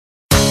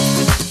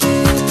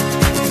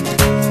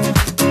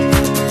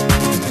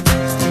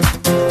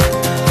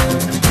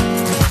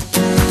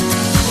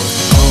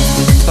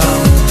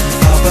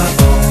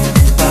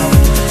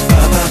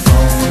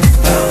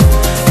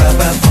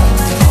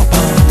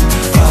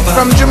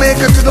From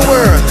Jamaica to the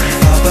world,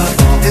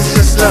 it's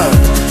just love.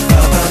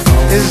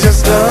 It's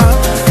just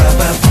love.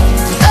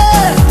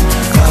 Hey!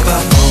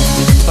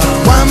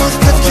 Why must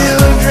the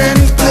children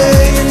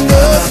play in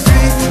the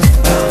street?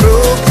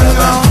 Broken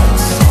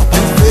hearts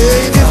and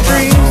faded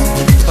dreams.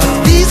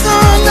 These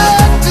are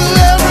not to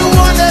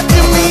everyone that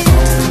you meet.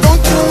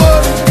 Don't you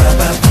worry,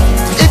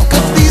 it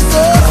could be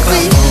so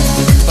sweet.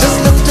 Just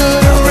look to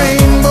the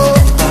rainbow,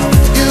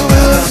 you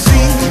will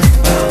see.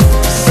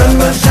 Sun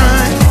will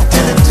shine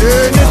till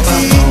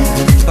eternity.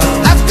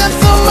 I've got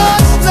so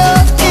much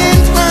love in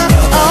my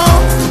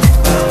heart,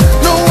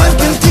 no one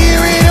can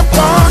tear it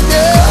apart,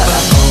 yeah.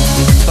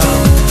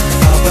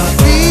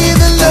 Be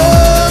the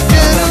love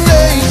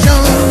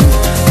generation.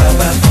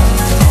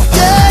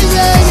 Yeah,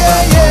 yeah,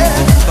 yeah, yeah.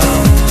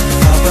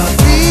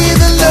 Be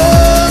the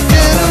love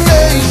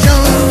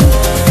generation.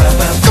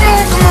 Come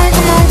on, come on,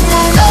 come on, come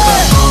on, yeah.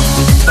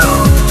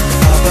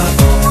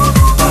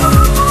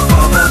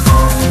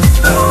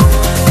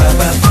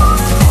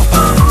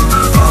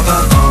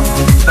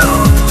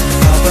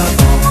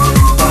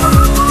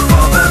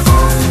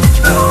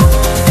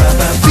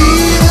 Be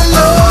the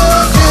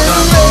love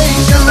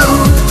generation.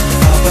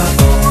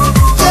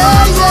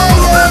 Yeah, yeah,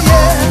 yeah,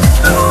 yeah.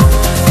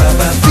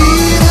 Be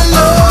the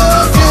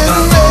love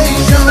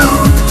generation.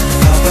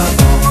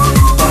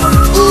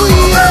 Ooh,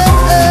 yeah.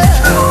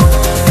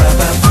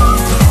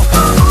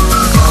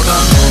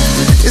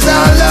 It's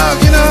our love,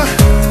 you know.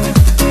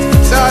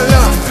 It's our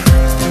love.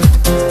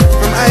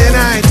 From I and I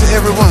to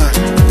everyone.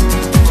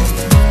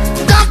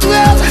 Got to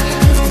help,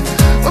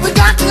 but we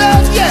got to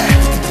help, yeah.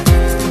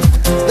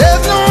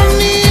 There's no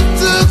need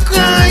to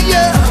cry,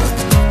 yeah.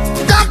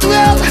 Got to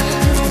help,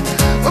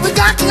 but we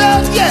got to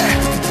help, yeah.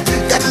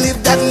 Gotta live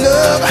that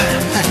love.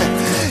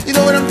 You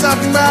know what I'm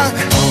talking about?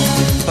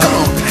 Come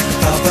on.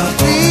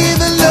 Be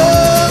the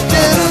love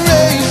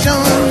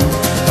generation.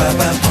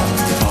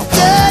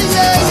 Yeah,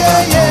 yeah,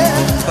 yeah, yeah.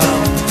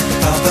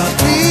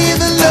 Be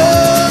the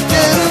love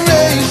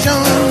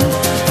generation.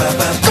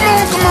 Come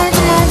on, come on,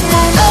 come on, come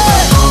on.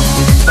 Hey!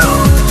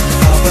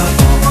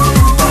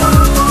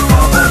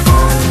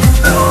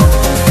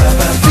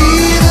 Be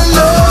the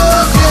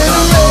love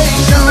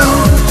generation.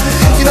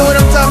 You know what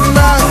I'm talking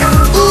about?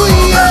 Ooh,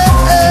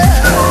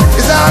 yeah.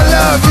 It's our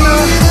love. Be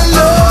the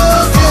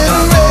love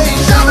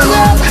generation.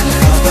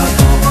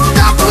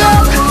 Got to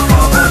help,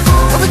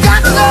 but we got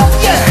to love,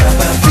 yeah.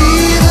 Be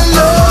the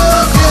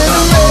love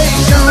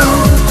generation.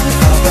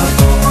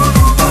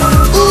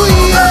 Ooh,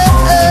 yeah.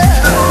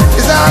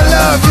 It's our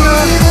love. Be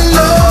the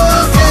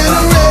love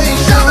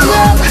generation.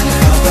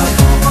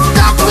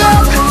 Got to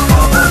help,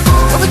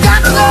 but we got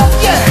to love,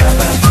 yeah.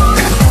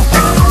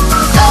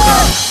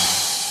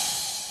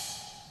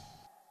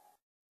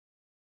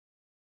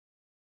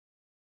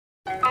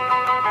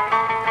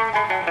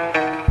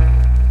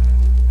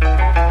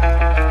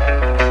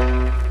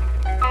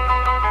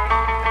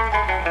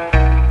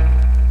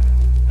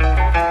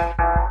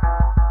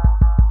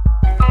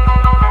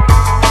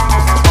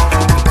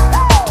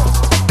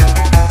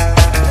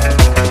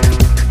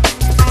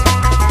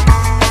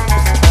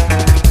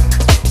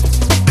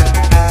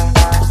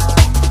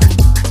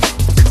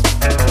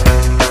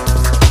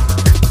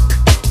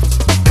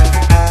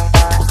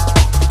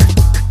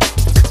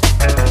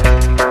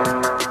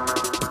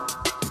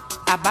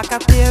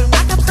 Abacateiro,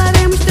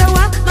 acataremos